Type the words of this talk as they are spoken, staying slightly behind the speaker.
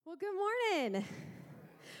Well, good morning.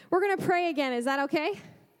 We're going to pray again. Is that okay?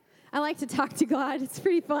 I like to talk to God. It's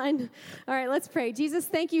pretty fun. All right, let's pray. Jesus,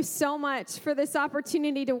 thank you so much for this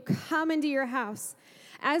opportunity to come into your house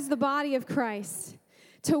as the body of Christ,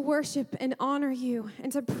 to worship and honor you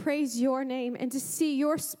and to praise your name and to see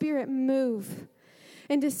your spirit move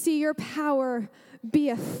and to see your power be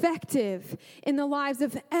effective in the lives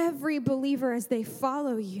of every believer as they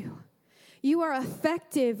follow you. You are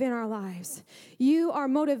effective in our lives. You are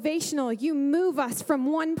motivational. You move us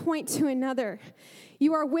from one point to another.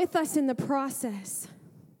 You are with us in the process.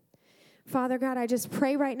 Father God, I just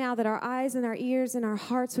pray right now that our eyes and our ears and our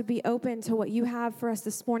hearts would be open to what you have for us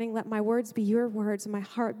this morning. Let my words be your words and my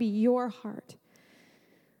heart be your heart.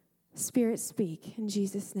 Spirit, speak in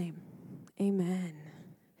Jesus' name. Amen.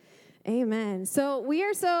 Amen. So we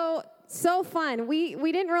are so fun. We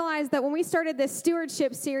didn't realize that when we started this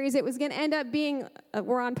stewardship series, it was going to end up being,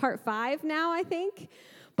 we're on part 5 now, I think.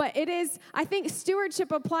 But I think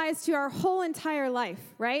stewardship applies to our whole entire life,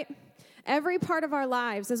 right? Every part of our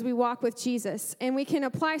lives as we walk with Jesus. And we can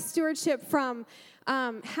apply stewardship from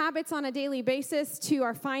habits on a daily basis to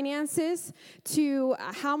our finances, to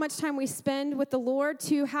how much time we spend with the Lord,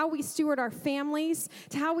 to how we steward our families,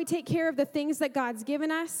 to how we take care of the things that God's given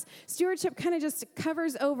us. Stewardship kind of just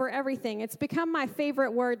covers over everything. It's become my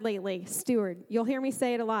favorite word lately, steward. You'll hear me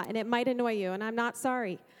say it a lot, and it might annoy you, and I'm not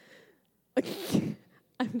sorry.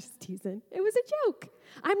 I'm just teasing. It was a joke.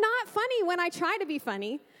 I'm not funny when I try to be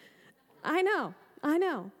funny. I know.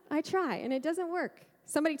 I try, and it doesn't work.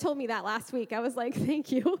 Somebody told me that last week. I was like,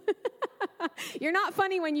 thank you. You're not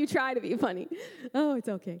funny when you try to be funny. Oh, it's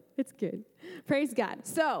okay. It's good. Praise God.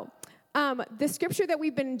 So, the scripture that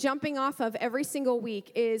we've been jumping off of every single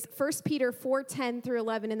week is 1 Peter 4:10 through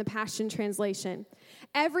 11 in the Passion Translation.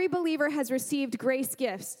 Every believer has received grace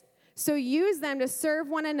gifts, so use them to serve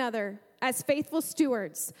one another as faithful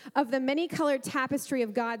stewards of the many-colored tapestry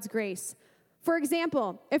of God's grace. For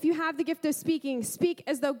example, if you have the gift of speaking, speak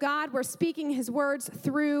as though God were speaking his words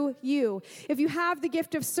through you. If you have the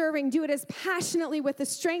gift of serving, do it as passionately with the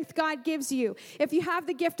strength God gives you. If you have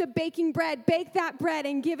the gift of baking bread, bake that bread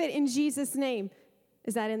and give it in Jesus' name.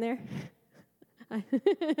 Is that in there?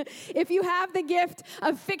 If you have the gift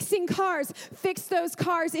of fixing cars, fix those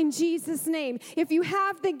cars in Jesus' name. If you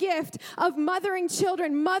have the gift of mothering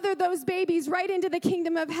children, mother those babies right into the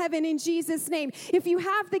kingdom of heaven in Jesus' name. If you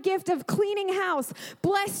have the gift of cleaning house,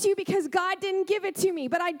 bless you because God didn't give it to me,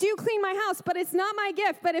 but I do clean my house, but it's not my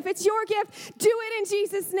gift. But if it's your gift, do it in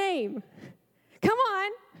Jesus' name. Come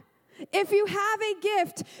on. If you have a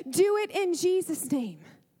gift, do it in Jesus' name.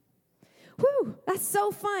 Whew, that's so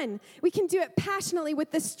fun. We can do it passionately with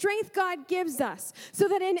the strength God gives us so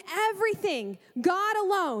that in everything, God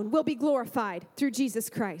alone will be glorified through Jesus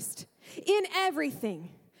Christ. In everything,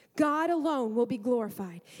 God alone will be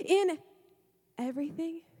glorified. In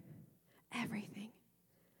everything.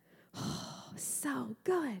 Oh, so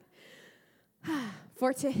good.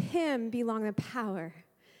 For to him belong the power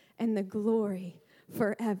and the glory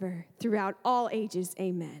forever throughout all ages.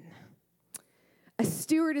 Amen. A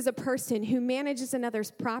steward is a person who manages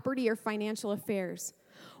another's property or financial affairs,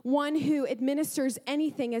 one who administers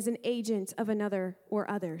anything as an agent of another or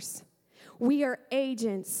others. We are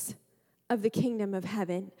agents of the kingdom of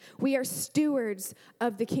heaven. We are stewards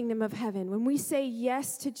of the kingdom of heaven. When we say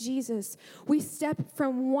yes to Jesus, we step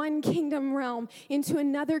from one kingdom realm into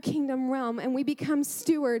another kingdom realm, and we become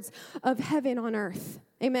stewards of heaven on earth.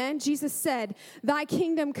 Amen? Jesus said, "Thy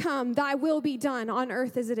kingdom come, thy will be done on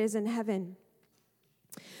earth as it is in heaven."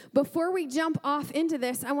 Before we jump off into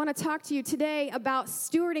this, I want to talk to you today about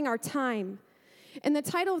stewarding our time. And the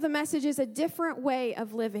title of the message is A Different Way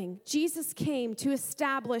of Living. Jesus came to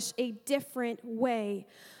establish a different way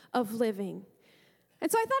of living.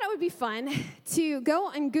 And so I thought it would be fun to go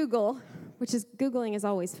and Google, Googling is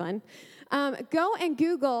always fun, go and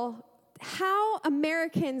Google how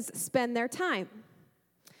Americans spend their time.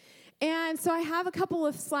 And so I have a couple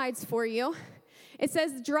of slides for you. It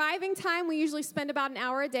says driving time, we usually spend about an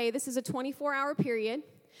hour a day. This is a 24-hour period.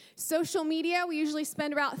 Social media, we usually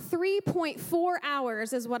spend about 3.4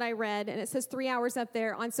 hours is what I read, and it says 3 hours up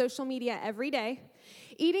there on social media every day.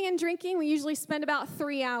 Eating and drinking, we usually spend about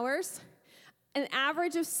 3 hours. An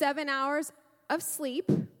average of 7 hours of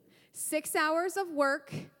sleep, 6 hours of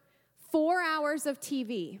work, 4 hours of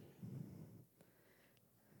TV.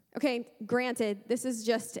 Okay, granted, this is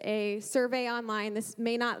just a survey online. This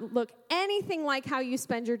may not look anything like how you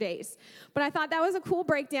spend your days. But I thought that was a cool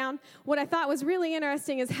breakdown. What I thought was really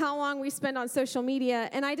interesting is how long we spend on social media.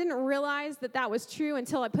 And I didn't realize that that was true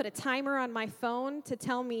until I put a timer on my phone to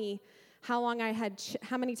tell me how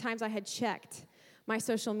many times I had checked my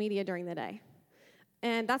social media during the day.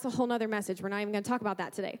 And that's a whole nother message. We're not even going to talk about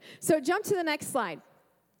that today. So jump to the next slide.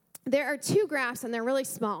 There are two graphs, and they're really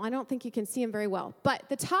small. I don't think you can see them very well. But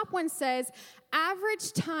the top one says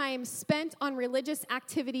average time spent on religious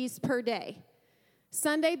activities per day.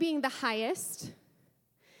 Sunday being the highest.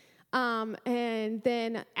 And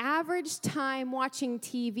then average time watching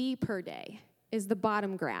TV per day is the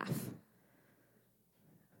bottom graph.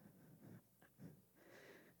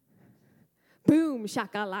 Boom,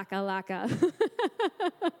 shaka-laka-laka.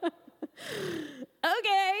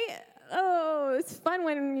 Okay. Oh, it's fun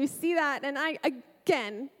when you see that. And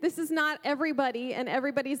again, this is not everybody and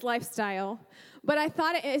everybody's lifestyle. But I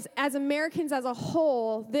thought it is, as Americans as a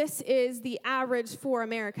whole, this is the average for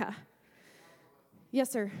America.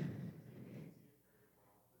 Yes, sir.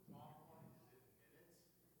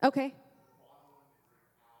 Okay.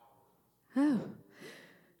 Oh,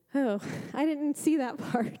 I didn't see that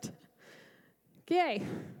part. Okay.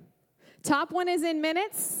 Top one is in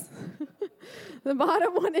minutes. The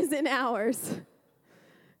bottom one is in hours.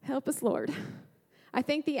 Help us, Lord. I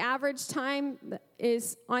think the average time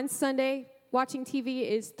is on Sunday watching TV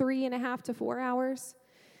is 3.5 to 4 hours.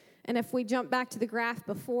 And if we jump back to the graph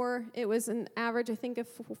before, it was an average, I think, of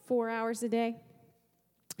 4 hours a day.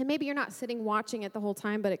 And maybe you're not sitting watching it the whole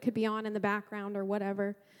time, but it could be on in the background or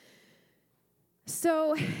whatever.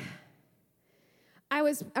 So I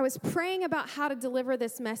was praying about how to deliver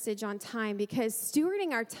this message on time, because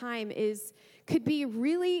stewarding our time could be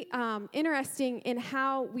really interesting in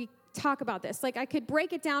how we talk about this. Like, I could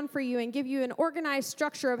break it down for you and give you an organized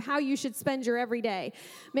structure of how you should spend your every day.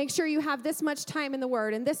 Make sure you have this much time in the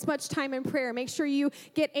Word and this much time in prayer. Make sure you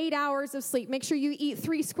get 8 hours of sleep. Make sure you eat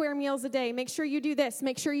 3 square meals a day. Make sure you do this.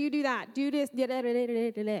 Make sure you do that. Do this.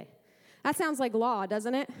 That sounds like law,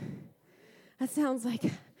 doesn't it? That sounds like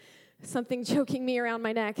something choking me around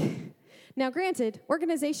my neck. Now, granted,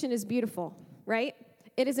 organization is beautiful, right?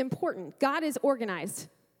 It is important. God is organized.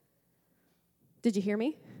 Did you hear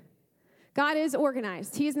me? God is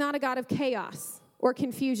organized. He is not a God of chaos or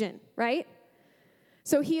confusion, right?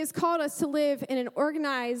 So he has called us to live in an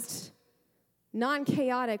organized,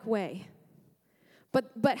 non-chaotic way.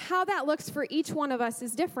 But how that looks for each one of us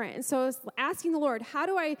is different. And so I was asking the Lord, how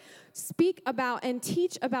do I speak about and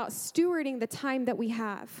teach about stewarding the time that we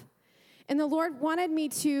have? And the Lord wanted me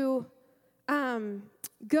to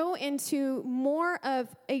go into more of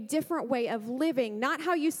a different way of living, not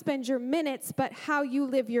how you spend your minutes, but how you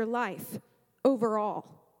live your life overall.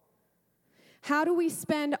 How do we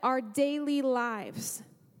spend our daily lives?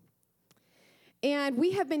 And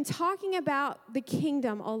we have been talking about the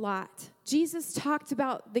kingdom a lot. Jesus talked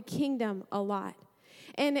about the kingdom a lot.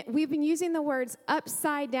 And we've been using the words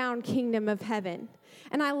upside down kingdom of heaven.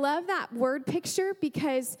 And I love that word picture,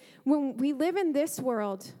 because when we live in this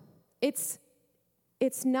world, it's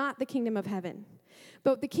not the kingdom of heaven.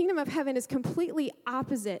 But the kingdom of heaven is completely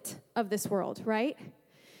opposite of this world, right?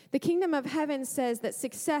 The kingdom of heaven says that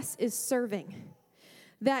success is serving,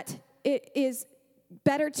 that it is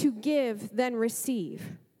better to give than receive,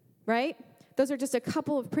 right? Those are just a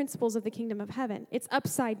couple of principles of the kingdom of heaven. It's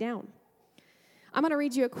upside down. I'm going to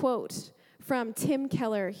read you a quote from Tim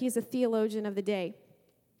Keller. He's a theologian of the day.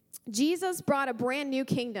 Jesus brought a brand new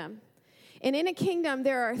kingdom. And in a kingdom,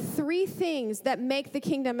 there are 3 things that make the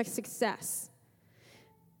kingdom a success.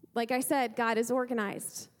 Like I said, God is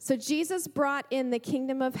organized. So Jesus brought in the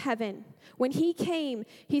kingdom of heaven. When he came,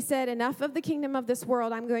 he said, enough of the kingdom of this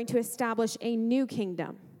world. I'm going to establish a new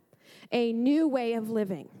kingdom, a new way of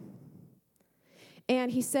living.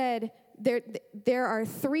 And he said, there are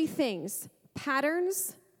 3 things: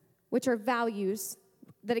 patterns, which are values,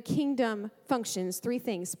 that a kingdom functions. 3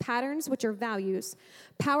 things: patterns, which are values,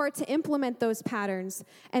 power to implement those patterns,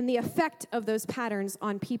 and the effect of those patterns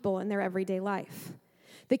on people in their everyday life.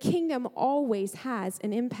 The kingdom always has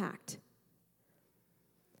an impact.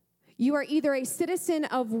 You are either a citizen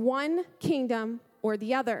of one kingdom or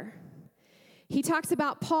the other. He talks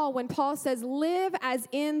about Paul when Paul says, live as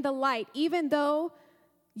in the light. Even though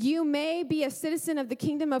you may be a citizen of the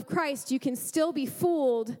kingdom of Christ, you can still be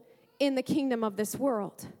fooled in the kingdom of this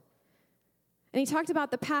world. And he talked about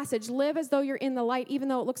the passage, live as though you're in the light, even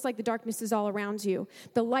though it looks like the darkness is all around you.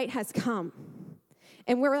 The light has come.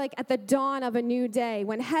 And we're like at the dawn of a new day.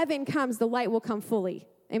 When heaven comes, the light will come fully.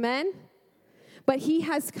 Amen? But he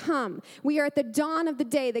has come. We are at the dawn of the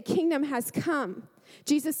day. The kingdom has come.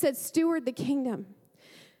 Jesus said, steward the kingdom.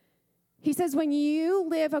 He says, when you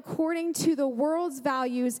live according to the world's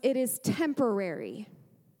values, it is temporary.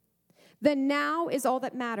 The now is all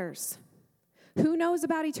that matters. Who knows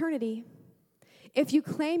about eternity? If you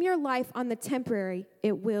claim your life on the temporary,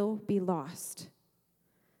 it will be lost.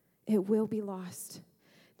 It will be lost.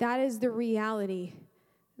 That is the reality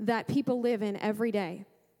that people live in every day.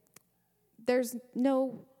 There's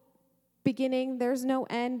no beginning, there's no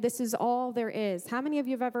end. This is all there is. How many of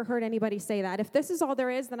you have ever heard anybody say that? If this is all there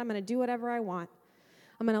is, then I'm going to do whatever I want.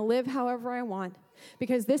 I'm going to live however I want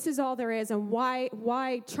because this is all there is, and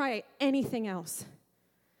why try anything else?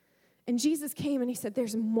 And Jesus came and he said,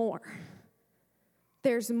 there's more.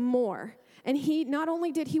 There's more. And he not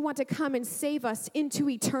only did he want to come and save us into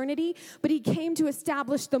eternity, but he came to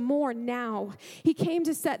establish the more now. He came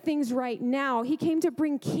to set things right now. He came to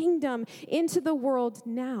bring kingdom into the world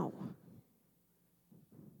now.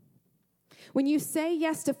 When you say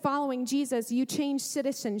yes to following Jesus, you change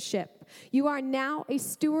citizenship. You are now a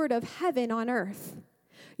steward of heaven on earth.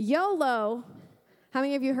 YOLO. How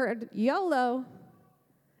many of you heard YOLO?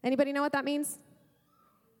 Anybody know what that means?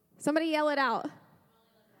 Somebody yell it out.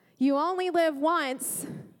 You only live once.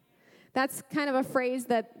 That's kind of a phrase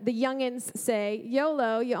that the youngins say.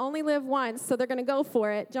 YOLO, you only live once, so they're going to go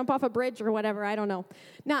for it. Jump off a bridge or whatever, I don't know.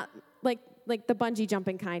 Not like the bungee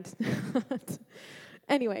jumping kind.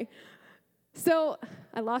 Anyway, so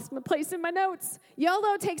I lost my place in my notes.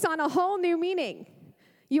 YOLO takes on a whole new meaning.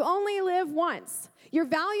 You only live once. Your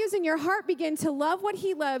values in your heart begin to love what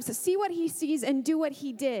he loves, see what he sees, and do what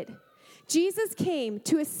he did. Jesus came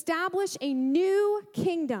to establish a new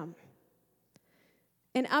kingdom,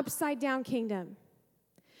 an upside-down kingdom,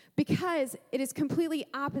 because it is completely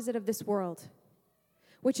opposite of this world,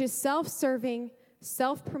 which is self-serving,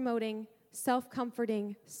 self-promoting,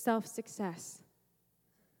 self-comforting, self-success.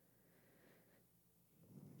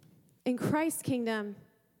 In Christ's kingdom,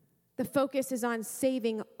 the focus is on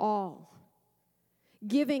saving all.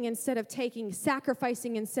 Giving instead of taking,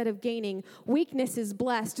 sacrificing instead of gaining. Weakness is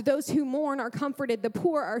blessed. Those who mourn are comforted. The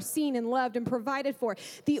poor are seen and loved and provided for.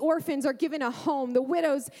 The orphans are given a home. The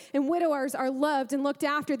widows and widowers are loved and looked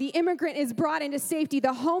after. The immigrant is brought into safety.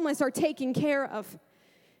 The homeless are taken care of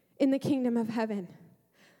in the kingdom of heaven.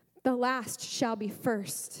 The last shall be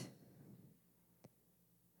first.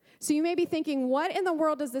 So you may be thinking, what in the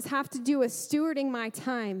world does this have to do with stewarding my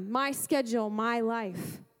time, my schedule, my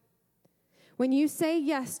life? When you say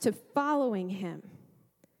yes to following him,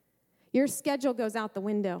 your schedule goes out the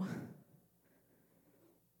window.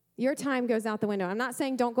 Your time goes out the window. I'm not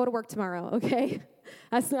saying don't go to work tomorrow, okay?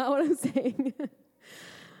 That's not what I'm saying.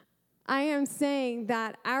 I am saying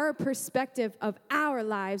that our perspective of our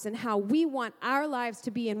lives and how we want our lives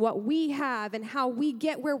to be and what we have and how we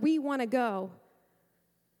get where we want to go.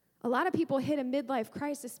 A lot of people hit a midlife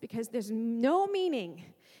crisis because there's no meaning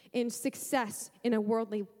in success in a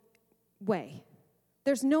worldly way.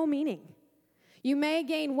 There's no meaning. You may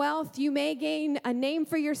gain wealth, you may gain a name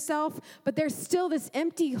for yourself, but there's still this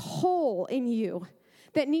empty hole in you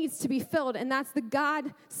that needs to be filled, and that's the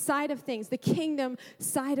God side of things, the kingdom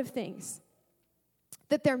side of things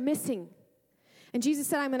that they're missing. And Jesus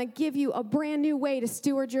said, I'm going to give you a brand new way to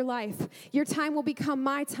steward your life. Your time will become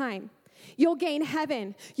my time. You'll gain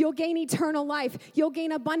heaven. You'll gain eternal life. You'll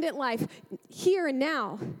gain abundant life here and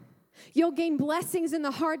now. You'll gain blessings in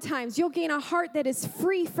the hard times. You'll gain a heart that is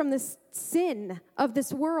free from the sin of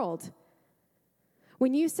this world.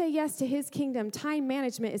 When you say yes to his kingdom, time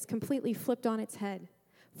management is completely flipped on its head.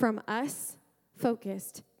 From us,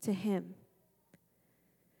 focused to him.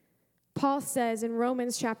 Paul says in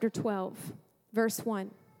Romans chapter 12, verse 1.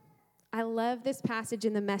 I love this passage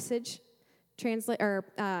in the Message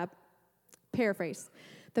paraphrase.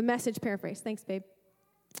 The Message paraphrase. Thanks, babe.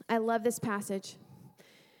 I love this passage.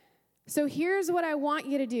 So here's what I want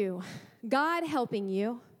you to do. God helping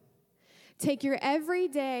you. Take your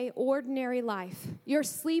everyday, ordinary life. Your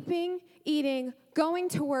sleeping, eating, going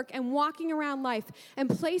to work, and walking around life, and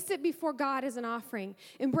place it before God as an offering.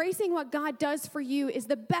 Embracing what God does for you is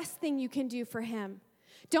the best thing you can do for him.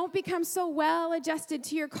 Don't become so well adjusted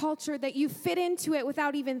to your culture that you fit into it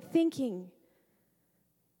without even thinking.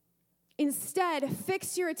 Instead,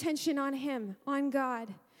 fix your attention on him, on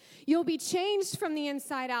God. You'll be changed from the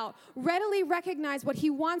inside out. Readily recognize what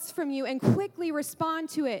he wants from you and quickly respond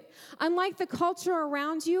to it. Unlike the culture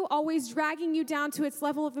around you, always dragging you down to its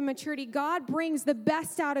level of immaturity, God brings the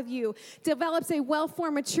best out of you, develops a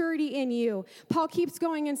well-formed maturity in you. Paul keeps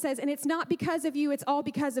going and says, and it's not because of you, it's all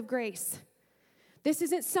because of grace. This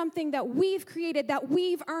isn't something that we've created, that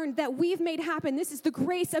we've earned, that we've made happen. This is the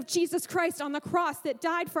grace of Jesus Christ on the cross that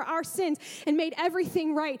died for our sins and made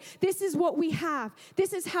everything right. This is what we have.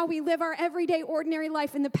 This is how we live our everyday, ordinary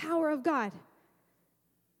life in the power of God.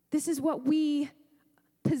 This is what we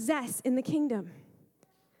possess in the kingdom.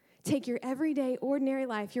 Take your everyday, ordinary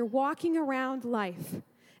life, you're walking around life,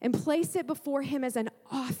 and place it before him as an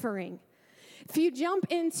offering. If you jump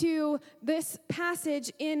into this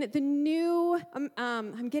passage in the new,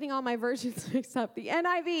 I'm getting all my versions mixed up, the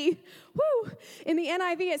NIV, In the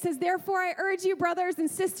NIV, it says, therefore I urge you, brothers and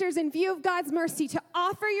sisters, in view of God's mercy, to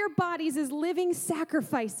offer your bodies as living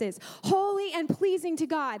sacrifices, holy and pleasing to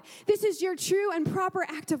God. This is your true and proper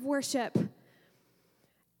act of worship.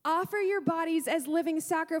 Offer your bodies as living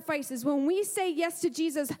sacrifices. When we say yes to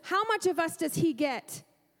Jesus, how much of us does he get?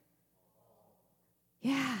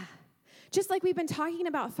 Yeah. Just like we've been talking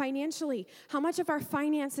about financially, how much of our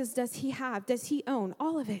finances does he have? Does he own?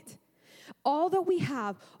 All of it. All that we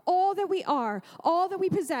have, all that we are, all that we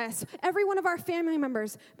possess, every one of our family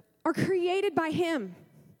members are created by him.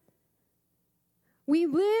 We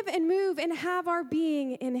live and move and have our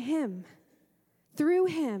being in him, through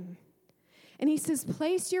him. And he says,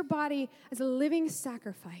 place your body as a living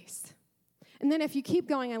sacrifice. And then if you keep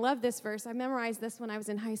going, I love this verse. I memorized this when I was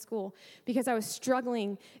in high school because I was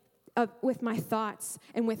struggling with my thoughts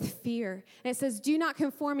and with fear. And it says, do not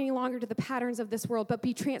conform any longer to the patterns of this world, but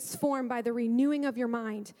be transformed by the renewing of your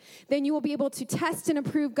mind. Then you will be able to test and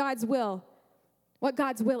approve God's will, what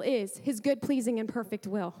God's will is, his good, pleasing, and perfect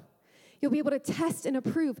will. You'll be able to test and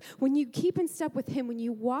approve when you keep in step with him, when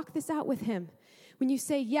you walk this out with him, when you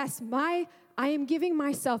say, yes, I am giving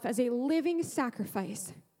myself as a living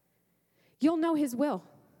sacrifice. You'll know his will.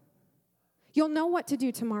 You'll know what to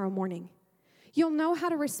do tomorrow morning. You'll know how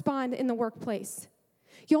to respond in the workplace.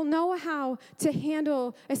 You'll know how to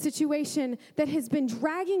handle a situation that has been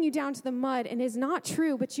dragging you down to the mud and is not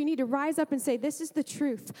true, but you need to rise up and say, this is the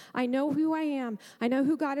truth. I know who I am. I know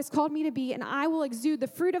who God has called me to be, and I will exude the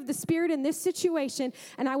fruit of the Spirit in this situation,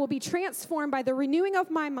 and I will be transformed by the renewing of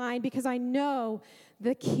my mind because I know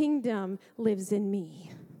the kingdom lives in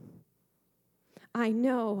me. I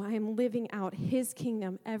know I am living out his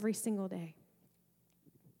kingdom every single day.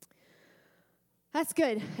 That's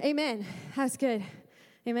good. Amen. That's good.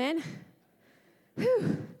 Amen.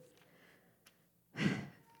 Whew.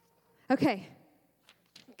 Okay.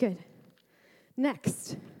 Good.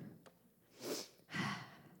 Next.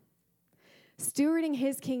 Stewarding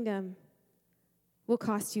his kingdom will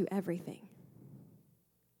cost you everything.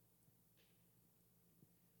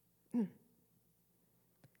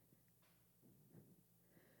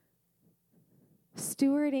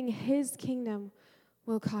 Stewarding his kingdom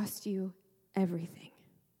will cost you everything.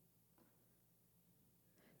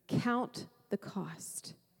 Count the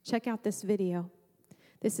cost. Check out this video.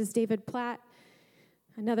 This is David Platt,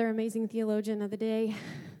 another amazing theologian of the day.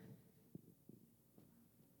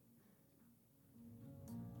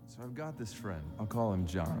 So I've got this friend. I'll call him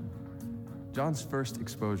John. John's first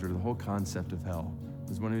exposure to the whole concept of hell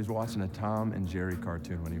was when he was watching a Tom and Jerry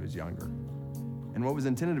cartoon when he was younger. And what was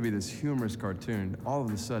intended to be this humorous cartoon all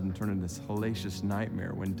of a sudden turned into this hellacious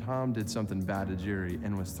nightmare when Tom did something bad to Jerry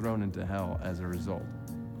and was thrown into hell as a result.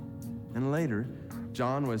 And later,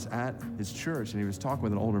 John was at his church and he was talking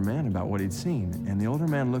with an older man about what he'd seen. And the older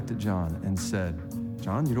man looked at John and said,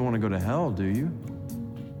 John, you don't want to go to hell, do you?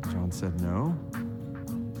 John said, no.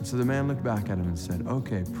 And so the man looked back at him and said,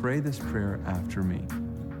 okay, pray this prayer after me.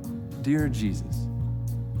 Dear Jesus.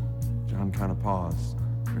 John kind of paused.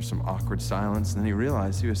 There's some awkward silence, and then he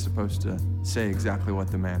realized he was supposed to say exactly what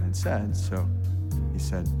the man had said. So he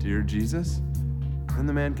said, Dear Jesus. And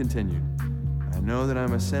the man continued, I know that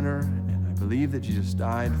I'm a sinner, and I believe that Jesus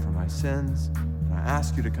died for my sins, and I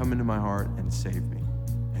ask you to come into my heart and save me.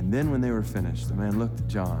 And then when they were finished, the man looked at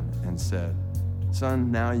John and said,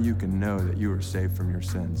 Son, now you can know that you are saved from your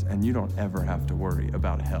sins, and you don't ever have to worry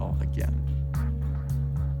about hell again.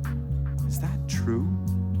 Is that true?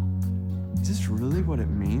 Is this really what it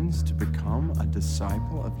means to become a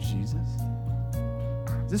disciple of Jesus?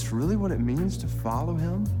 Is this really what it means to follow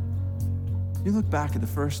him? You look back at the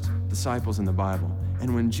first disciples in the Bible,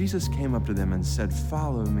 and when Jesus came up to them and said,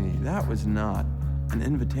 follow me, that was not an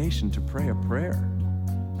invitation to pray a prayer.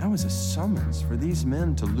 That was a summons for these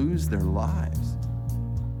men to lose their lives.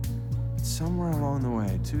 But somewhere along the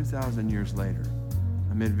way, 2,000 years later,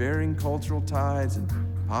 amid varying cultural tides and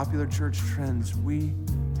popular church trends, we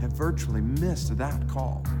have virtually missed that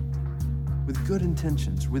call. With good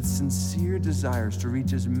intentions, with sincere desires to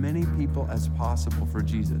reach as many people as possible for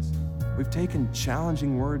Jesus, we've taken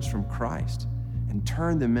challenging words from Christ and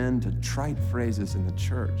turned them into trite phrases in the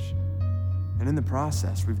church. And in the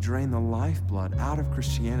process, we've drained the lifeblood out of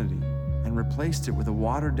Christianity and replaced it with a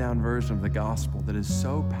watered-down version of the gospel that is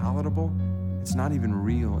so palatable, it's not even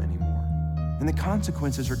real anymore. And the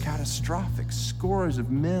consequences are catastrophic. Scores of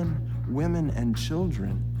men, women, and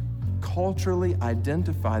children culturally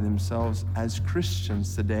identify themselves as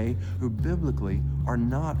Christians today who biblically are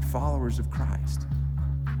not followers of Christ.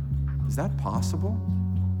 Is that possible?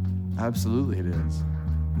 Absolutely it is.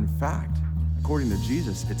 In fact, according to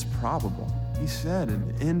Jesus, it's probable. He said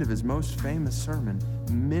at the end of his most famous sermon,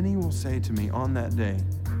 many will say to me on that day,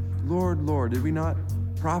 Lord, Lord, did we not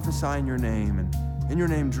prophesy in your name and in your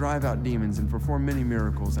name drive out demons and perform many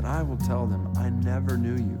miracles? And I will tell them, I never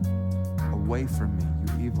knew you. Away from me,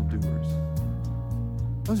 you evildoers.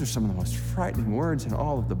 Those are some of the most frightening words in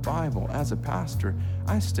all of the Bible. As a pastor,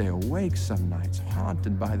 I stay awake some nights,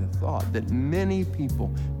 haunted by the thought that many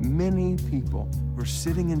people who are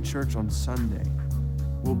sitting in church on Sunday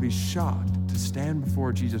will be shocked to stand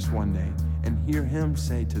before Jesus one day and hear him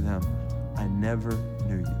say to them, I never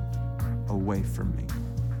knew you. Away from me.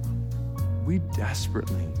 We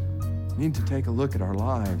desperately need to take a look at our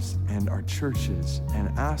lives and our churches and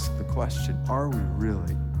ask the question, are we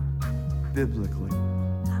really biblically,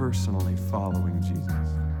 personally following Jesus?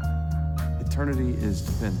 Eternity is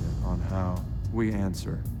dependent on how we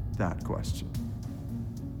answer that question.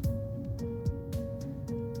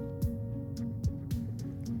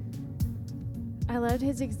 I loved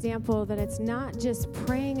his example that it's not just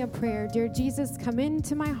praying a prayer, dear Jesus, come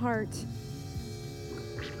into my heart.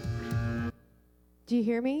 Do you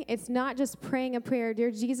hear me? It's not just praying a prayer,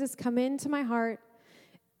 dear Jesus, come into my heart.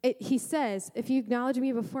 He says, if you acknowledge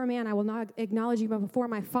me before man, I will not acknowledge you before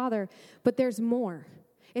my Father. But there's more.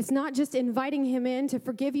 It's not just inviting him in to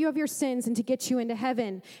forgive you of your sins and to get you into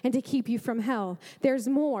heaven and to keep you from hell. There's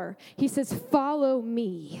more. He says, follow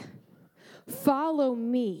me. Follow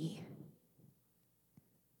me.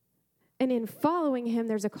 And in following him,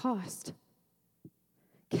 there's a cost.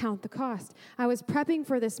 Count the cost. I was prepping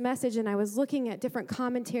for this message and I was looking at different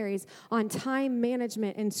commentaries on time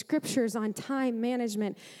management and scriptures on time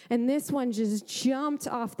management. And this one just jumped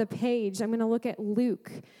off the page. I'm going to look at Luke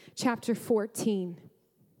chapter 14.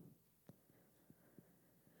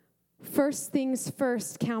 First things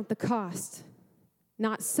first, count the cost.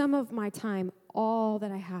 Not some of my time, all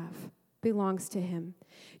that I have belongs to him.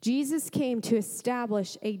 Jesus came to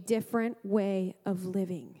establish a different way of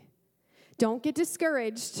living. Don't get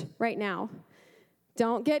discouraged right now.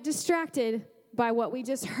 Don't get distracted by what we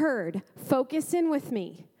just heard. Focus in with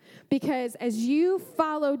me. Because as you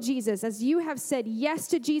follow Jesus, as you have said yes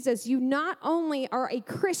to Jesus, you not only are a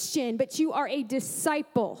Christian, but you are a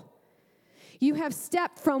disciple. You have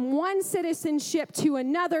stepped from one citizenship to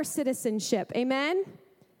another citizenship. Amen?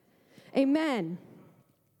 Amen.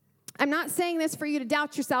 I'm not saying this for you to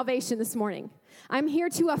doubt your salvation this morning. I'm here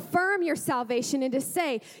to affirm your salvation and to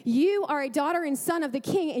say you are a daughter and son of the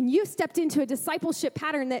King and you stepped into a discipleship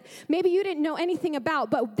pattern that maybe you didn't know anything about,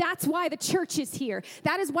 but that's why the church is here.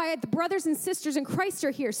 That is why the brothers and sisters in Christ are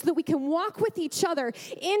here, so that we can walk with each other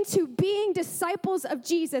into being disciples of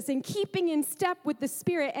Jesus and keeping in step with the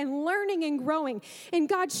Spirit and learning and growing. And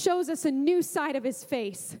God shows us a new side of his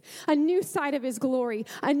face, a new side of his glory,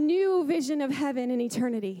 a new vision of heaven and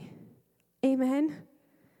eternity. Amen.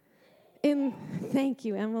 Thank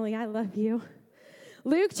you, Emily. I love you.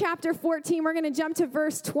 Luke chapter 14, we're going to jump to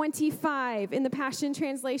verse 25 in the Passion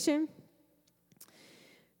Translation.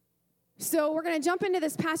 So we're going to jump into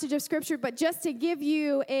this passage of Scripture, but just to give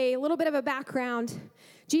you a little bit of a background,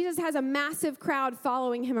 Jesus has a massive crowd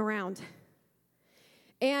following him around.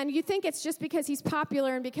 And you think it's just because he's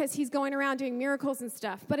popular and because he's going around doing miracles and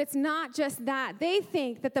stuff, but it's not just that. They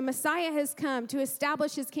think that the Messiah has come to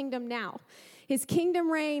establish his kingdom now, his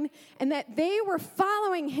kingdom reign, and that they were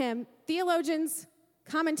following him. Theologians,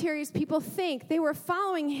 commentaries, people think they were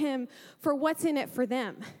following him for what's in it for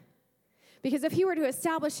them. Because if he were to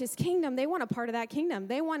establish his kingdom, they want a part of that kingdom.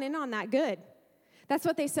 They want in on that good. That's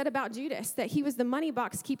what they said about Judas, that he was the money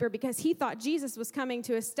box keeper because he thought Jesus was coming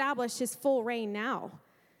to establish his full reign now.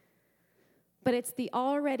 But it's the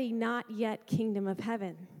already not yet kingdom of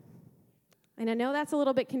heaven. And I know that's a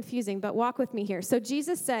little bit confusing, but walk with me here. So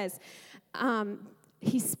Jesus says,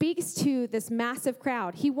 he speaks to this massive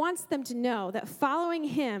crowd. He wants them to know that following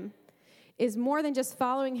him is more than just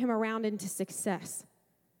following him around into success.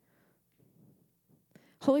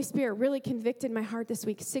 Holy Spirit really convicted my heart this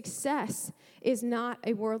week. Success is not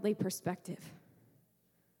a worldly perspective.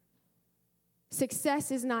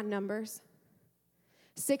 Success is not numbers.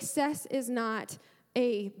 Success is not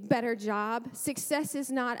a better job. Success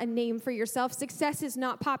is not a name for yourself. Success is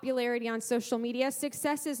not popularity on social media.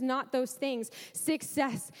 Success is not those things.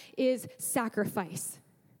 Success is sacrifice.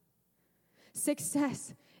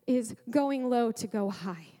 Success is going low to go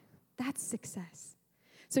high. That's success.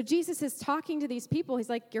 So Jesus is talking to these people. He's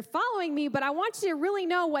like, you're following me, but I want you to really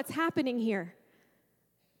know what's happening here.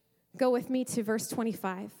 Go with me to verse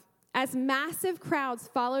 25. As massive crowds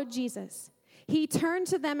followed Jesus, he turned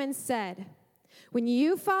to them and said, when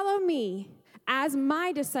you follow me, As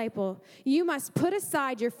my disciple, you must put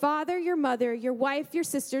aside your father, your mother, your wife, your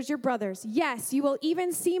sisters, your brothers. Yes, you will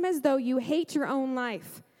even seem as though you hate your own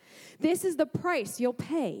life. This is the price you'll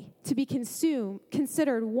pay to be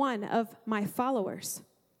considered one of my followers.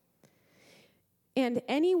 And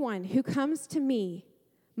anyone who comes to me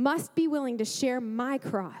must be willing to share my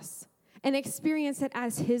cross and experience it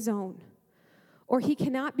as his own, or he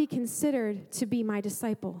cannot be considered to be my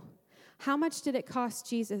disciple. How much did it cost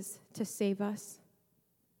Jesus to save us?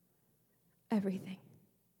 Everything.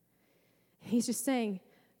 He's just saying,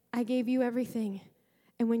 I gave you everything,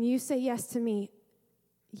 and when you say yes to me,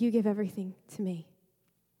 you give everything to me.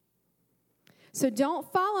 So don't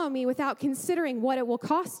follow me without considering what it will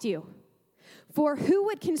cost you. For who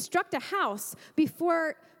would construct a house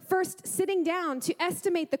before first sitting down to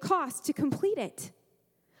estimate the cost to complete it?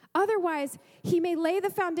 Otherwise, he may lay the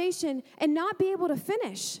foundation and not be able to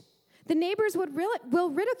finish. The neighbors will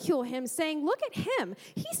ridicule him, saying, look at him.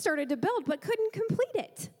 He started to build but couldn't complete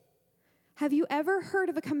it. Have you ever heard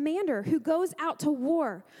of a commander who goes out to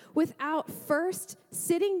war without first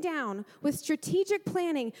sitting down with strategic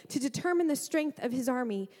planning to determine the strength of his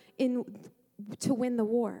army to win the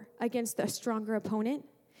war against a stronger opponent?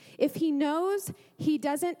 If he knows he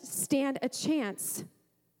doesn't stand a chance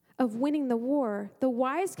of winning the war, the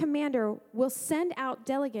wise commander will send out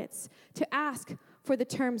delegates to ask for the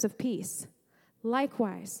terms of peace.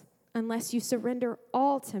 Likewise, unless you surrender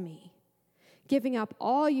all to me, giving up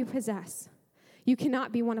all you possess, you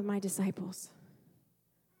cannot be one of my disciples.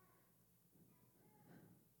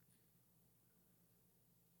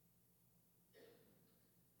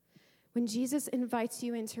 When Jesus invites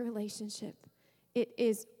you into relationship, it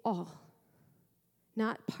is all.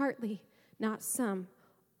 Not partly, not some,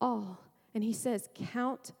 all. And he says,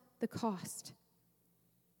 count the cost.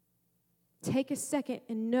 Take a second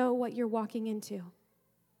and know what you're walking into.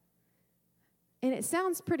 And it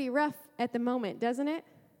sounds pretty rough at the moment, doesn't it?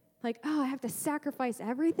 Like, oh, I have to sacrifice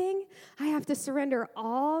everything. I have to surrender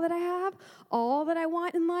all that I have, all that I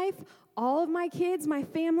want in life, all of my kids, my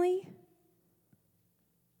family.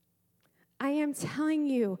 I am telling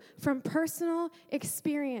you from personal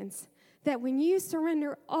experience that when you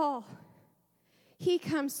surrender all, he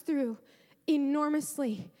comes through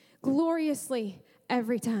enormously, gloriously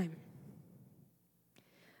every time.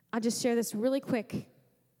 I'll just share this really quick.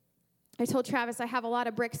 I told Travis I have a lot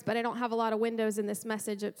of bricks, but I don't have a lot of windows in this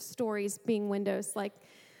message of stories being windows. Like,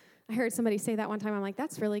 I heard somebody say that one time. I'm like,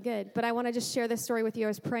 that's really good. But I want to just share this story with you. I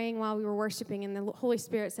was praying while we were worshiping, and the Holy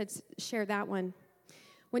Spirit said, share that one.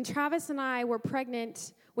 When Travis and I were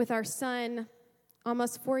pregnant with our son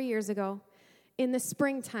almost 4 years ago, in the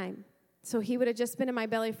springtime, so he would have just been in my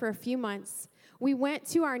belly for a few months, we went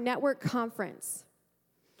to our network conference.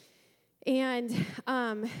 And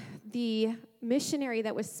the missionary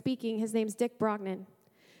that was speaking, his name's Dick Brognan.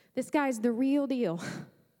 This guy's the real deal.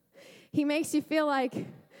 He makes you feel like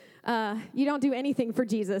you don't do anything for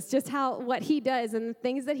Jesus, just what he does and the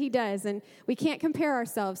things that he does. And we can't compare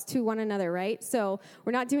ourselves to one another, right? So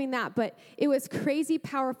we're not doing that. But it was crazy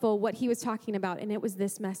powerful what he was talking about, and it was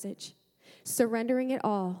this message. Surrendering it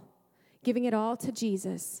all, giving it all to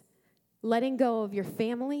Jesus, letting go of your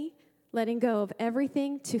family, letting go of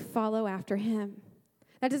everything to follow after him.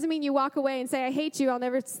 That doesn't mean you walk away and say, I hate you, I'll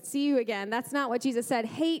never see you again. That's not what Jesus said.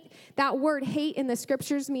 Hate, that word hate in the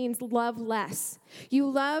scriptures means love less. You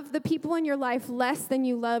love the people in your life less than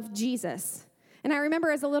you love Jesus. And I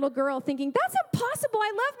remember as a little girl thinking, that's impossible.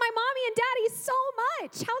 I love my mommy and daddy so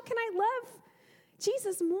much. How can I love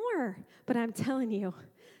Jesus more? But I'm telling you,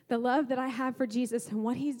 the love that I have for Jesus and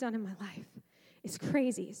what he's done in my life is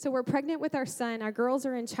crazy. So we're pregnant with our son. Our girls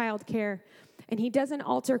are in childcare, and he does an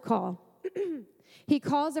altar call. He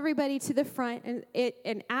calls everybody to the front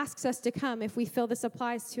and asks us to come if we feel this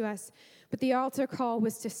applies to us. But the altar call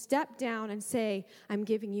was to step down and say, I'm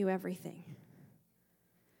giving you everything.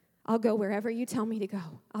 I'll go wherever you tell me to go.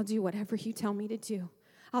 I'll do whatever you tell me to do.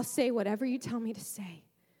 I'll say whatever you tell me to say.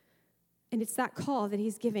 And it's that call that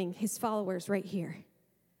he's giving his followers right here.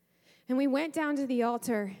 And we went down to the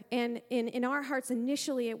altar, and in our hearts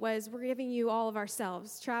initially it was, we're giving you all of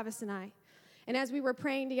ourselves, Travis and I. And as we were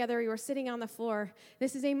praying together, we were sitting on the floor.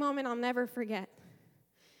 This is a moment I'll never forget.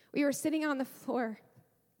 We were sitting on the floor,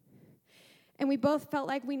 and we both felt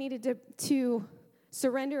like we needed to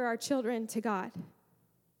surrender our children to God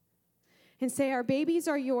and say, our babies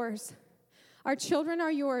are yours. Our children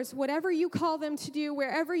are yours. Whatever you call them to do,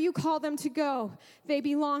 wherever you call them to go, they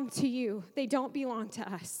belong to you. They don't belong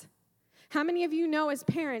to us. How many of you know as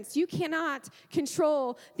parents, you cannot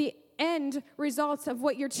control the end results of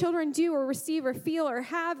what your children do or receive or feel or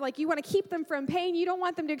have. Like, you want to keep them from pain. You don't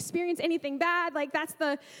want them to experience anything bad. Like, that's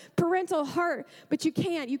the parental heart. But you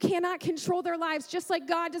can't. You cannot control their lives, just like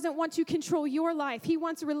God doesn't want to control your life. He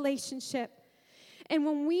wants a relationship. And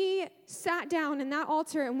when we sat down in that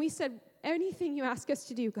altar and we said, anything you ask us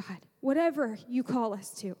to do, God, whatever you call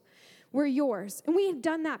us to, we're yours. And we had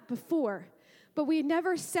done that before, but we had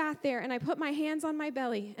never sat there, and I put my hands on my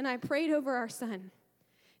belly, and I prayed over our son,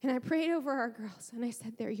 and I prayed over our girls, and I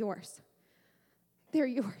said, they're yours. They're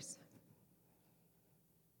yours.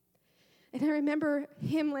 And I remember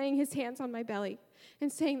him laying his hands on my belly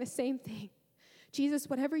and saying the same thing. Jesus,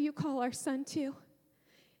 whatever you call our son to,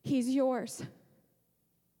 he's yours.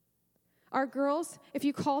 Our girls, if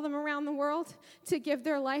you call them around the world to give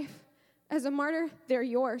their life as a martyr, they're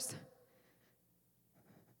yours.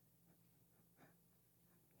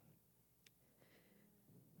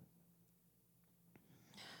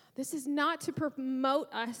 This is not to promote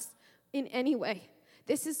us in any way.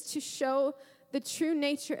 This is to show the true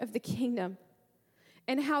nature of the kingdom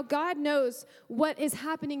and how God knows what is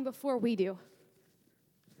happening before we do.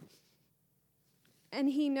 And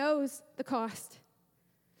he knows the cost.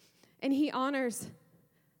 And he honors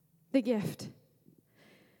the gift.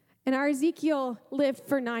 And our Ezekiel lived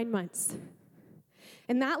for 9 months.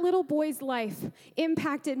 And that little boy's life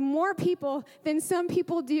impacted more people than some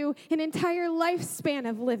people do an entire lifespan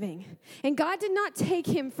of living. And God did not take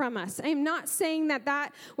him from us. I'm not saying that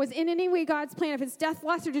that was in any way God's plan. If it's death,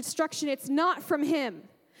 loss, or destruction, it's not from him.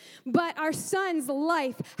 But our son's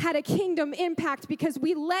life had a kingdom impact because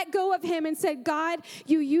we let go of him and said, God,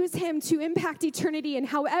 you use him to impact eternity in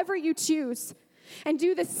however you choose. And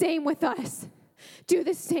do the same with us. Do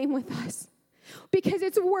the same with us. Because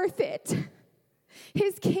it's worth it.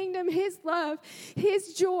 His kingdom, his love,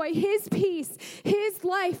 his joy, his peace, his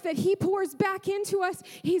life that he pours back into us,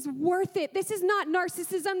 he's worth it. This is not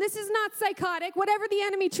narcissism. This is not psychotic. Whatever the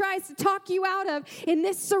enemy tries to talk you out of in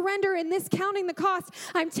this surrender, in this counting the cost,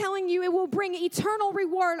 I'm telling you, it will bring eternal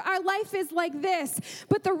reward. Our life is like this,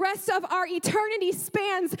 but the rest of our eternity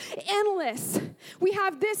spans endless. We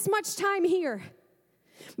have this much time here.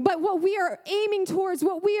 But what we are aiming towards,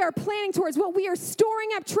 what we are planning towards, what we are storing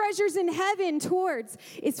up treasures in heaven towards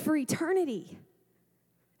is for eternity.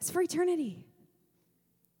 It's for eternity.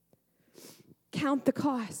 Count the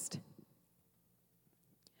cost.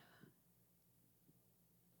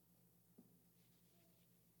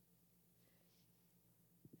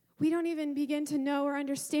 We don't even begin to know or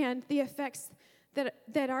understand the effects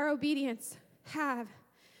that our obedience have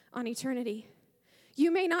on eternity. You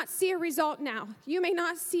may not see a result now. You may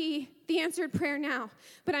not see the answered prayer now.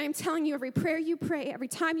 But I am telling you, every prayer you pray, every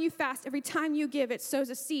time you fast, every time you give, it sows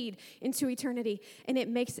a seed into eternity. And it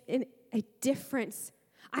makes a difference.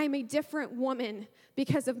 I am a different woman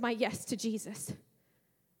because of my yes to Jesus.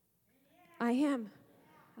 I am.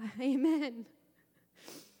 Amen.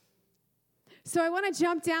 So I want to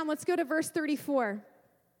jump down. Let's go to verse 34.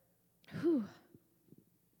 Whew.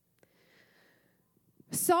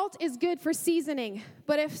 Salt is good for seasoning,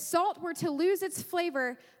 but if salt were to lose its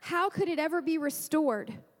flavor, how could it ever be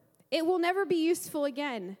restored? It will never be useful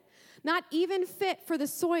again, not even fit for the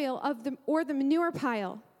soil or the manure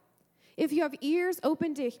pile. If you have ears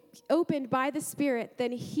opened by the Spirit,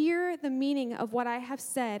 then hear the meaning of what I have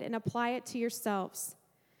said and apply it to yourselves.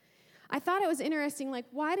 I thought it was interesting, like,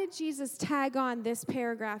 why did Jesus tag on this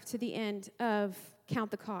paragraph to the end of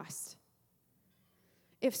Count the Cost?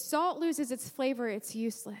 If salt loses its flavor, it's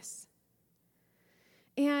useless.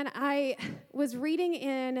 And I was reading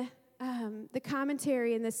in the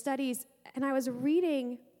commentary and the studies, and I was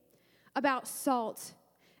reading about salt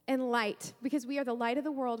and light, because we are the light of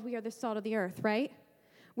the world, we are the salt of the earth, right?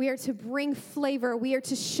 We are to bring flavor, we are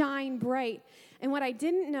to shine bright. And what I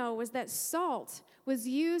didn't know was that salt was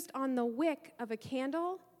used on the wick of a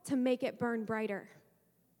candle to make it burn brighter.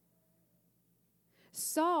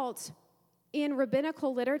 Salt in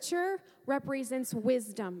rabbinical literature represents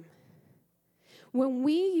wisdom. When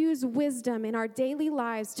we use wisdom in our daily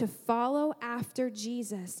lives to follow after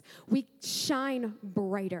Jesus, we shine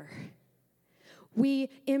brighter. We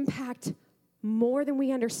impact more than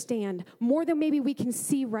we understand, more than maybe we can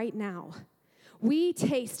see right now. We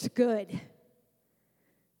taste good.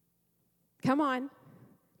 Come on.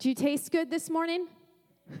 Do you taste good this morning?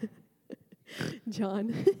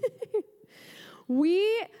 John.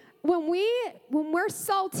 When we're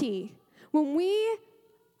salty, when we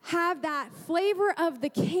have that flavor of the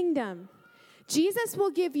kingdom, Jesus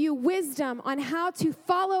will give you wisdom on how to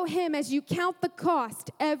follow him as you count the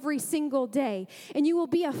cost every single day, and you will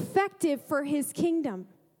be effective for his kingdom.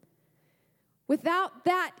 Without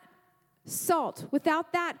that salt,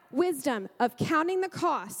 without that wisdom of counting the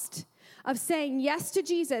cost, of saying yes to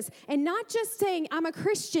Jesus, and not just saying, I'm a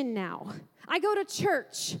Christian now, I go to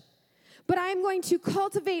church, but I'm going to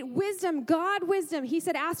cultivate wisdom, God wisdom. He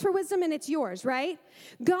said, ask for wisdom and it's yours, right?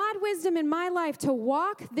 God wisdom in my life to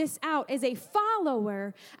walk this out as a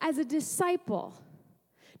follower, as a disciple,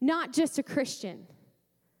 not just a Christian,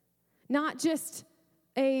 not just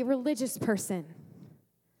a religious person.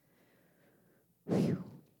 Whew.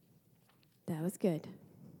 That was good.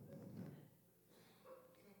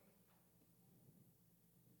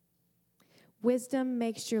 Wisdom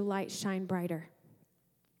makes your light shine brighter.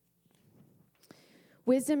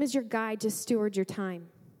 Wisdom is your guide to steward your time.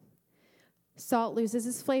 Salt loses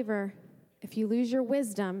its flavor. If you lose your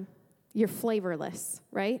wisdom, you're flavorless,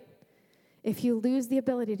 right? If you lose the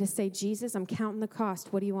ability to say, Jesus, I'm counting the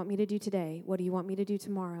cost. What do you want me to do today? What do you want me to do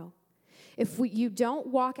tomorrow? If you don't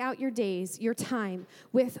walk out your days, your time,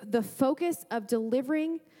 with the focus of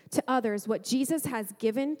delivering to others what Jesus has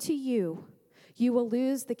given to you, you will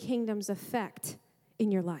lose the kingdom's effect in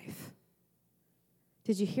your life.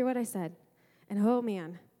 Did you hear what I said? And oh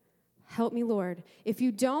man, help me, Lord. If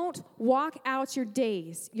you don't walk out your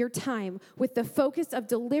days, your time, with the focus of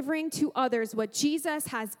delivering to others what Jesus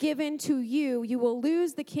has given to you, you will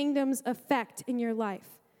lose the kingdom's effect in your life.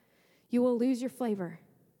 You will lose your flavor.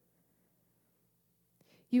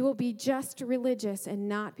 You will be just religious and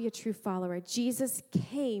not be a true follower. Jesus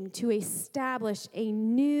came to establish a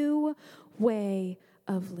new way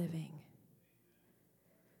of living.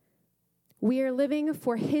 We are living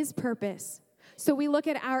for his purpose. So we look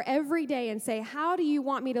at our everyday and say, how do you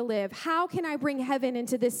want me to live? How can I bring heaven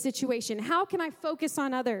into this situation? How can I focus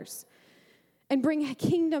on others and bring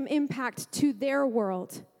kingdom impact to their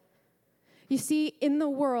world? You see, in the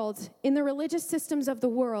world, in the religious systems of the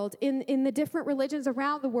world, in the different religions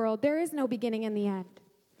around the world, there is no beginning and the end.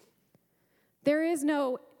 There is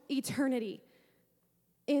no eternity.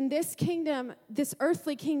 In this kingdom, this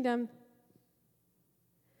earthly kingdom,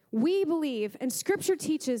 we believe, and Scripture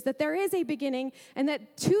teaches, that there is a beginning and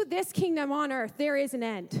that to this kingdom on earth, there is an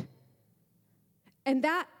end. And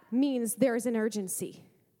that means there is an urgency.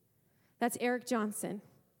 That's Eric Johnson.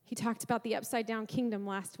 He talked about the upside-down kingdom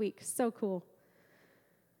last week. So cool.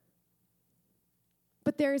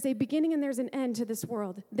 But there is a beginning and there's an end to this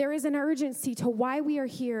world. There is an urgency to why we are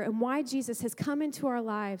here and why Jesus has come into our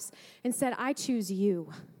lives and said, I choose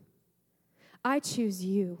you. I choose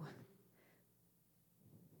you.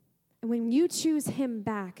 And when you choose him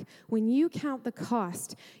back, when you count the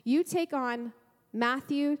cost, you take on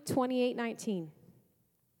Matthew 28:19.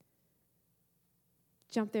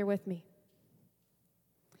 Jump there with me.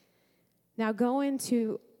 Now go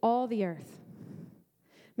into all the earth.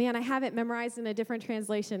 Man, I have it memorized in a different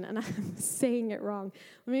translation, and I'm saying it wrong.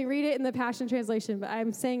 Let me read it in the Passion Translation, but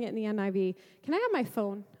I'm saying it in the NIV. Can I have my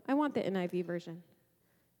phone? I want the NIV version.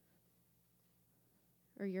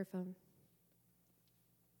 Or your phone.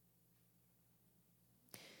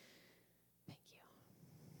 Thank you.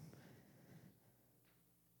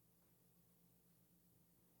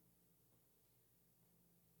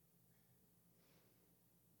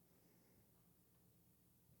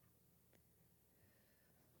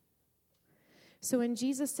 So when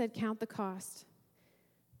Jesus said, count the cost,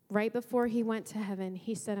 right before he went to heaven,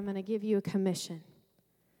 he said, I'm going to give you a commission.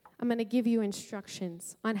 I'm going to give you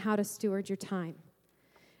instructions on how to steward your time.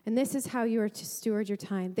 And this is how you are to steward your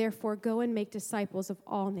time. Therefore, go and make disciples of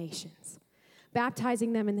all nations,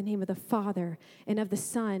 baptizing them in the name of the Father and of the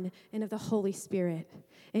Son and of the Holy Spirit,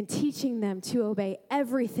 and teaching them to obey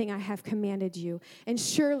everything I have commanded you. And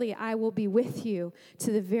surely I will be with you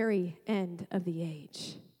to the very end of the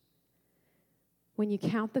age. When you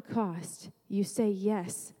count the cost, you say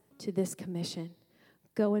yes to this commission.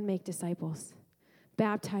 Go and make disciples,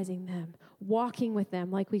 baptizing them, walking with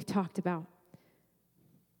them like we've talked about.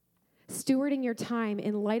 Stewarding your time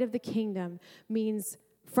in light of the kingdom means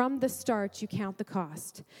from the start you count the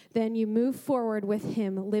cost. Then you move forward with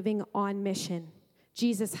him living on mission.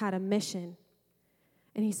 Jesus had a mission,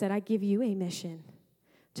 and he said, I give you a mission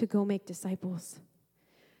to go make disciples.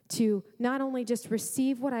 To not only just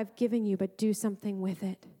receive what I've given you, but do something with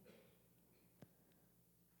it.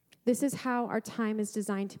 This is how our time is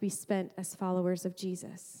designed to be spent as followers of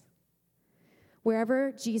Jesus.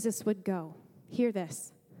 Wherever Jesus would go, hear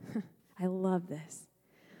this. I love this.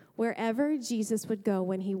 Wherever Jesus would go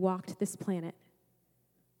when he walked this planet,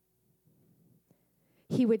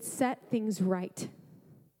 he would set things right.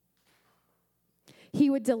 He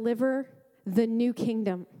would deliver the new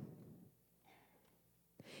kingdom.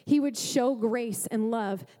 He would show grace and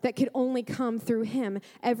love that could only come through him.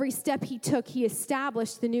 Every step he took, he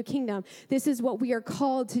established the new kingdom. This is what we are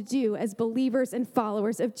called to do as believers and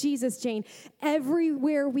followers of Jesus, Jane.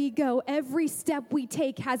 Everywhere we go, every step we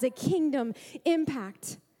take has a kingdom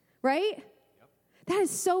impact, right? Yep. That is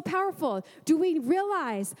so powerful. Do we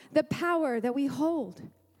realize the power that we hold?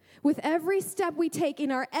 With every step we take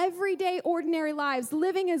in our everyday, ordinary lives,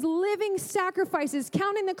 living as living sacrifices,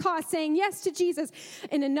 counting the cost, saying yes to Jesus,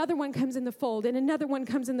 and another one comes in the fold, and another one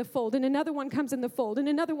comes in the fold, and another one comes in the fold, and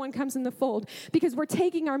another one comes in the fold, because we're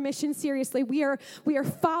taking our mission seriously. We are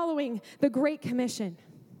following the Great Commission.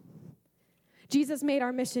 Jesus made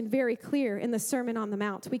our mission very clear in the Sermon on the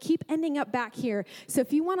Mount. We keep ending up back here. So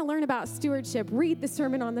if you want to learn about stewardship, read the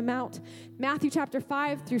Sermon on the Mount. Matthew chapter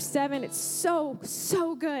 5 through 7. It's so,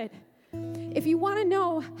 so good. If you want to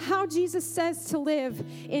know how Jesus says to live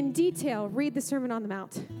in detail, read the Sermon on the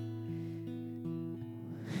Mount.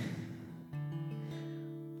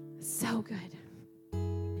 So good.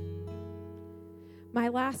 My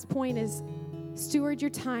last point is steward your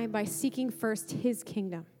time by seeking first his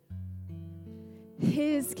kingdom.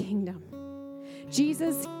 His kingdom.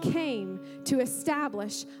 Jesus came to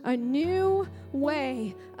establish a new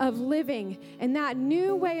way of living, and that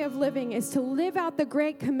new way of living is to live out the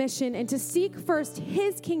Great Commission and to seek first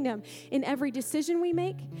his kingdom in every decision we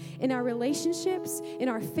make, in our relationships, in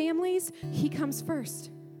our families. He comes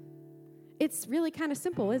first. It's really kind of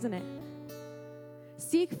simple, isn't it?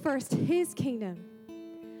 Seek first his kingdom.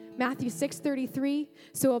 Matthew 6:33,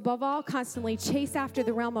 so above all, constantly chase after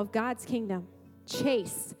the realm of God's kingdom.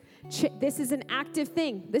 Chase. This is an active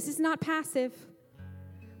thing. This is not passive.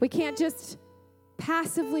 We can't just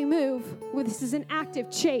passively move. This is an active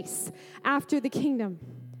chase after the kingdom.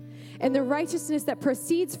 And the righteousness that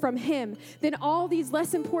proceeds from him, then all these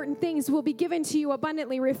less important things will be given to you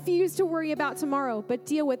abundantly. Refuse to worry about tomorrow, but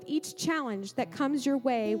deal with each challenge that comes your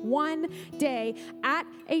way one day at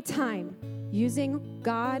a time, using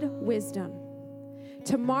God wisdom.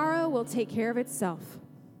 Tomorrow will take care of itself.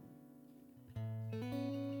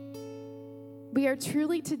 We are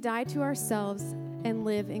truly to die to ourselves and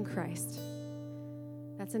live in Christ.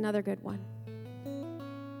 That's another good one.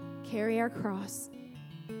 Carry our cross,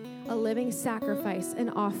 a living sacrifice, an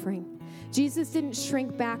offering. Jesus didn't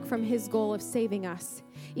shrink back from his goal of saving us,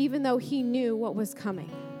 even though he knew what was coming.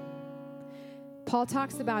 Paul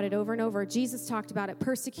talks about it over and over. Jesus talked about it.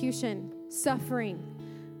 Persecution, suffering,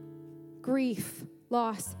 grief,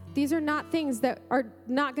 loss. These are not things that are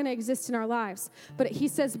not going to exist in our lives. But he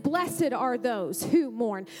says, blessed are those who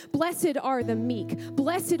mourn. Blessed are the meek.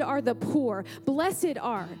 Blessed are the poor. Blessed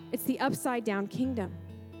are. It's the upside down kingdom.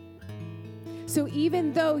 So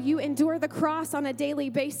even though you endure the cross on a daily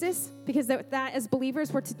basis, because that as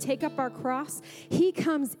believers we're to take up our cross, he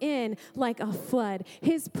comes in like a flood.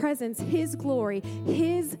 His presence, his glory,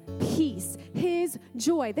 his peace, his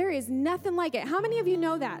joy. There is nothing like it. How many of you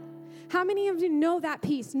know that? How many of you know that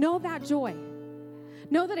peace, know that joy,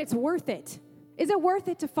 know that it's worth it? Is it worth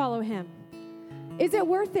it to follow him? Is it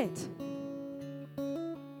worth it?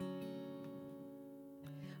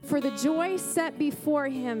 For the joy set before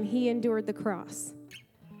him, he endured the cross.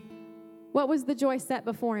 What was the joy set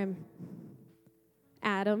before him?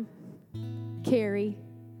 Adam, Carrie,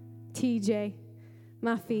 TJ,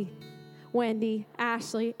 Muffy, Wendy,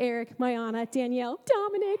 Ashley, Eric, Mayana, Danielle,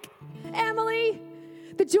 Dominic, Emily.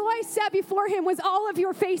 The joy set before him was all of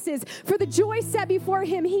your faces. For the joy set before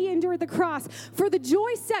him, he endured the cross. For the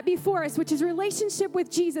joy set before us, which is relationship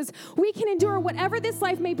with Jesus, we can endure whatever this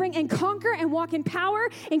life may bring and conquer and walk in power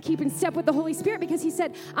and keep in step with the Holy Spirit, because he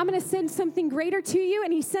said, I'm going to send something greater to you,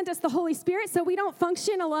 and he sent us the Holy Spirit so we don't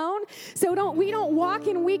function alone, so we don't walk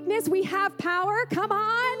in weakness. We have power. Come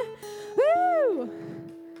on. Woo!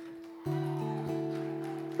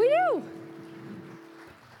 We do.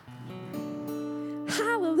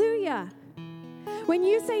 Hallelujah. When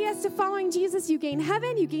you say yes to following Jesus, you gain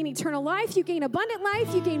heaven, you gain eternal life, you gain abundant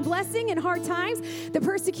life, you gain blessing in hard times, the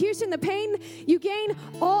persecution, the pain, you gain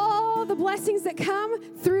all the blessings that come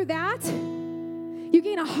through that. You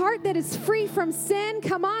gain a heart that is free from sin.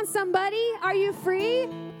 Come on, somebody. Are you free?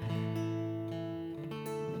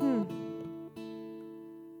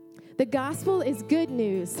 The gospel is good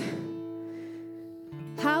news.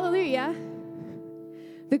 Hallelujah.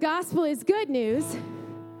 The gospel is good news.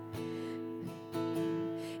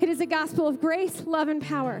 It is a gospel of grace, love, and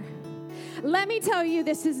power. Let me tell you,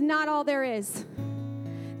 this is not all there is.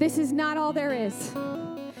 This is not all there is.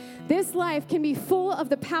 This life can be full of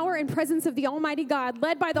the power and presence of the Almighty God,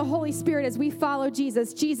 led by the Holy Spirit as we follow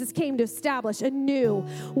Jesus. Jesus came to establish a new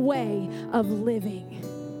way of living.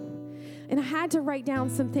 And I had to write down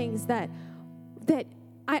some things that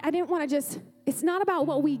I didn't want to just, it's not about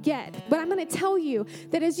what we get, but I'm going to tell you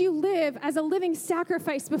that as you live as a living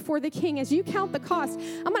sacrifice before the King, as you count the cost,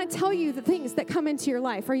 I'm going to tell you the things that come into your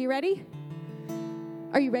life. Are you ready?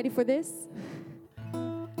 Are you ready for this?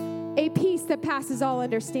 A peace that passes all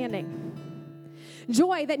understanding.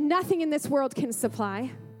 Joy that nothing in this world can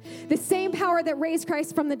supply. The same power that raised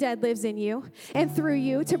Christ from the dead lives in you and through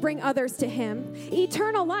you to bring others to him.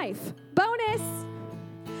 Eternal life. Bonus.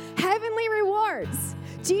 Heavenly rewards.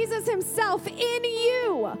 Jesus himself in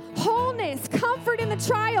you. Wholeness, comfort in the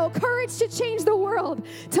trial, courage to change the world,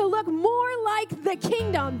 to look more like the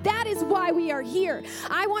kingdom. That is why we are here.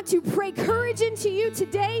 I want to pray courage into you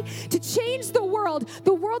today to change the world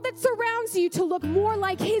that surrounds you, to look more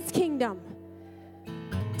like his kingdom,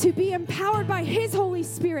 to be empowered by his Holy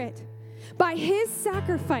Spirit, by his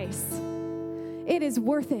sacrifice. It is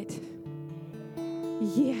worth it.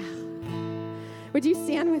 Yeah. Would you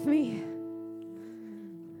stand with me?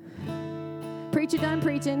 Preacher done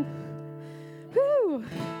preaching. Whew.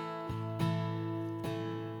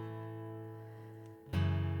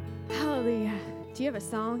 Hallelujah. Do you have a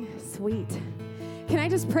song? Sweet. Can I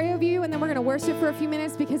just pray over you, and then we're going to worship for a few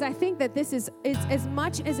minutes, because I think that this is as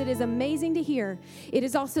much as it is amazing to hear, it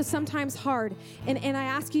is also sometimes hard. And I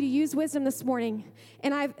ask you to use wisdom this morning.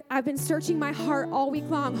 And I've been searching my heart all week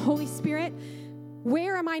long. Holy Spirit,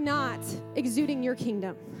 where am I not exuding your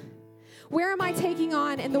kingdom? Where am I taking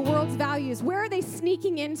on in the world's values? Where are they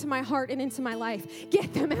sneaking into my heart and into my life?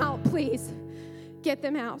 Get them out, please. Get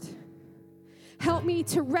them out. Help me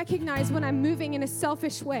to recognize when I'm moving in a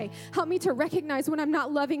selfish way. Help me to recognize when I'm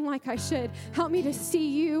not loving like I should. Help me to see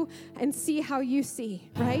you and see how you see,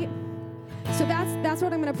 right? So that's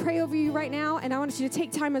what I'm going to pray over you right now. And I want you to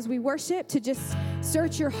take time as we worship to just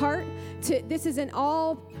search your heart. This is an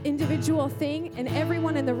all individual thing, and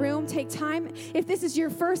everyone in the room, take time. If this is your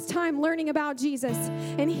first time learning about Jesus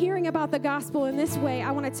and hearing about the gospel in this way,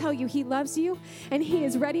 I want to tell you he loves you, and he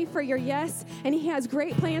is ready for your yes, and he has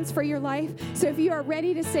great plans for your life. So if you are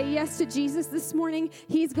ready to say yes to Jesus this morning,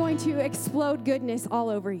 he's going to explode goodness all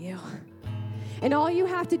over you. And all you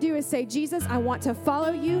have to do is say, Jesus, I want to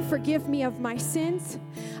follow you. Forgive me of my sins.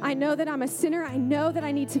 I know that I'm a sinner. I know that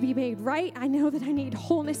I need to be made right. I know that I need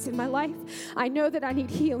wholeness in my life. I know that I need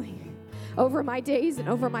healing over my days and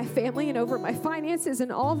over my family and over my finances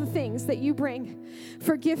and all the things that you bring.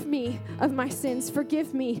 Forgive me of my sins.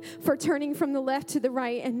 Forgive me for turning from the left to the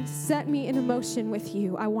right, and set me in motion with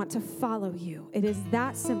you. I want to follow you. It is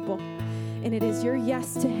that simple, and it is your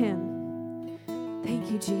yes to him. Thank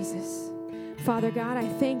you, Jesus. Father God, I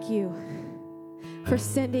thank you for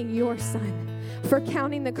sending your son, for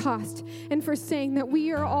counting the cost, and for saying that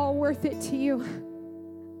we are all worth it to you.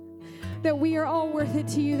 That we are all worth it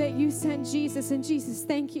to you, that you sent Jesus. And Jesus,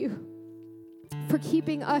 thank you for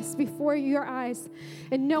keeping us before your eyes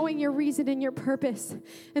and knowing your reason and your purpose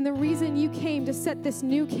and the reason you came to set this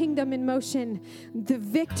new kingdom in motion. The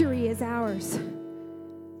victory is ours.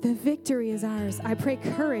 The victory is ours. I pray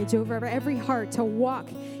courage over every heart to walk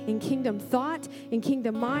in kingdom thought, in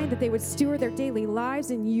kingdom mind, that they would steward their daily lives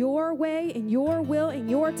in your way, in your will, in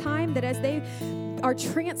your time, that as they are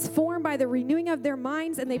transformed by the renewing of their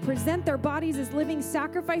minds and they present their bodies as living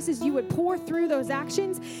sacrifices, you would pour through those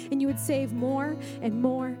actions and you would save more and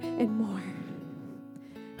more and more.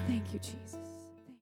 Thank you, Jesus.